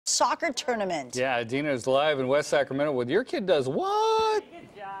soccer tournament. Yeah, Dina is live in West Sacramento with Your Kid Does What? Good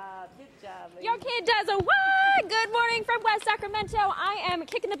job, Your Kid Does a What? Good morning from West Sacramento. I am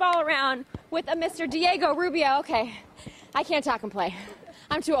kicking the ball around with a Mr. Diego Rubio. Okay, I can't talk and play.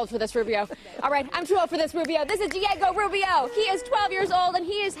 I'm too old for this, Rubio. All right, I'm too old for this, Rubio. This is Diego Rubio. He is 12 years old, and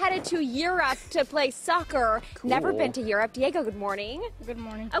he is headed to Europe to play soccer. Cool. Never been to Europe. Diego, good morning. Good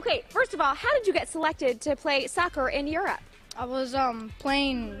morning. Okay, first of all, how did you get selected to play soccer in Europe? I was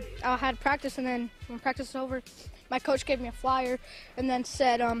playing, I had practice, and then when practice was over, my coach gave me a flyer and then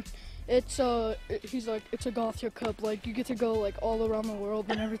said, he's like, it's a Golf Year Cup, like you get to go like all around the world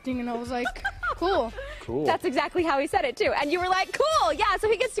and everything, and I was like, cool. Cool. That's exactly how he said it too. And you were like, cool, yeah, so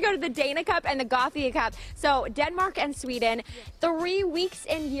he gets to go to the Dina Cup and the Golf Year Cup. So Denmark and Sweden, 3 weeks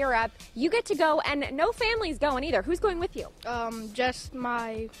in Europe, you get to go, and no family's going either. Who's going with you? Just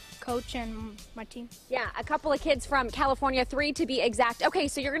my coach and my team. Yeah, a couple of kids from California, 3 to be exact. Okay,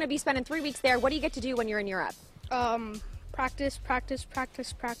 so you're gonna be spending 3 weeks there. What do you get to do when you're in Europe? Practice. Oh,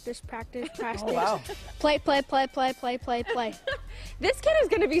 wow. Play. This kid is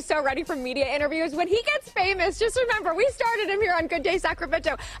going to be so ready for media interviews. When he gets famous, just remember, we started him here on Good Day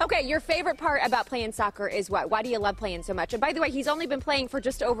Sacramento. Okay, your favorite part about playing soccer is what? Why do you love playing so much? And by the way, he's only been playing for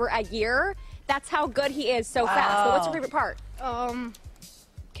just over a year. That's how good he is so fast. But what's your favorite part?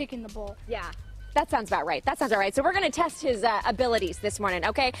 Kicking the ball. Yeah. That sounds about right. That sounds all right. So we're going to test his abilities this morning,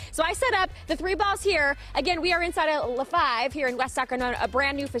 okay? So I set up the 3 balls here. Again, we are inside of La 5 here in West Sacramento, a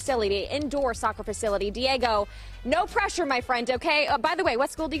brand new facility, indoor soccer facility. Diego, no pressure, my friend, okay? By the way,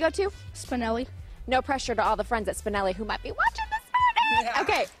 what school do you go to? Spinelli. No pressure to all the friends at Spinelli who might be watching this morning. Yeah.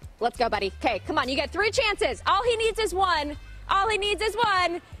 Okay, let's go, buddy. Okay, come on. You get 3 chances. All he needs is one. All he needs is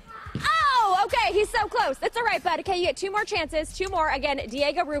one. Oh, okay, he's so close. That's all right, bud. Okay, you get 2 more chances. 2 more. Again,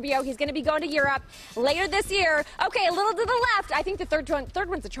 Diego Rubio. He's going to be going to Europe later this year. Okay, a little to the left. I think the third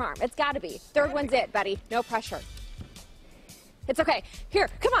one's a charm. It's got to be. Third one's it, buddy. No pressure. It's okay. Here,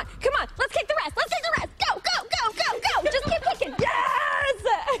 come on. Let's kick the rest. Go. Just keep kicking. Yes!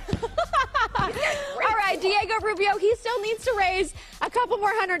 All right, Diego Rubio, he still needs to raise a couple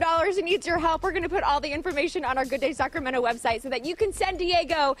more $100. He needs your help. We're going to put all the information on our Good Day Sacramento website so that you can send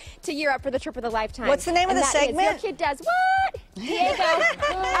Diego to Europe for the trip of a lifetime. What's the name of the segment? Your Kid Does What? Diego,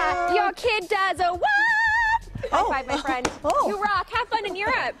 Your Kid Does a What? High five, my friend. Oh. You rock. Have fun in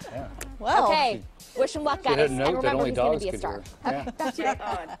Europe. Yeah. Well. Okay. Wish him luck, She had guys. a note And that remember, only he's going dogs to be a could star. hear. Yeah. That's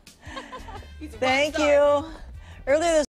right. Thank you. Earlier this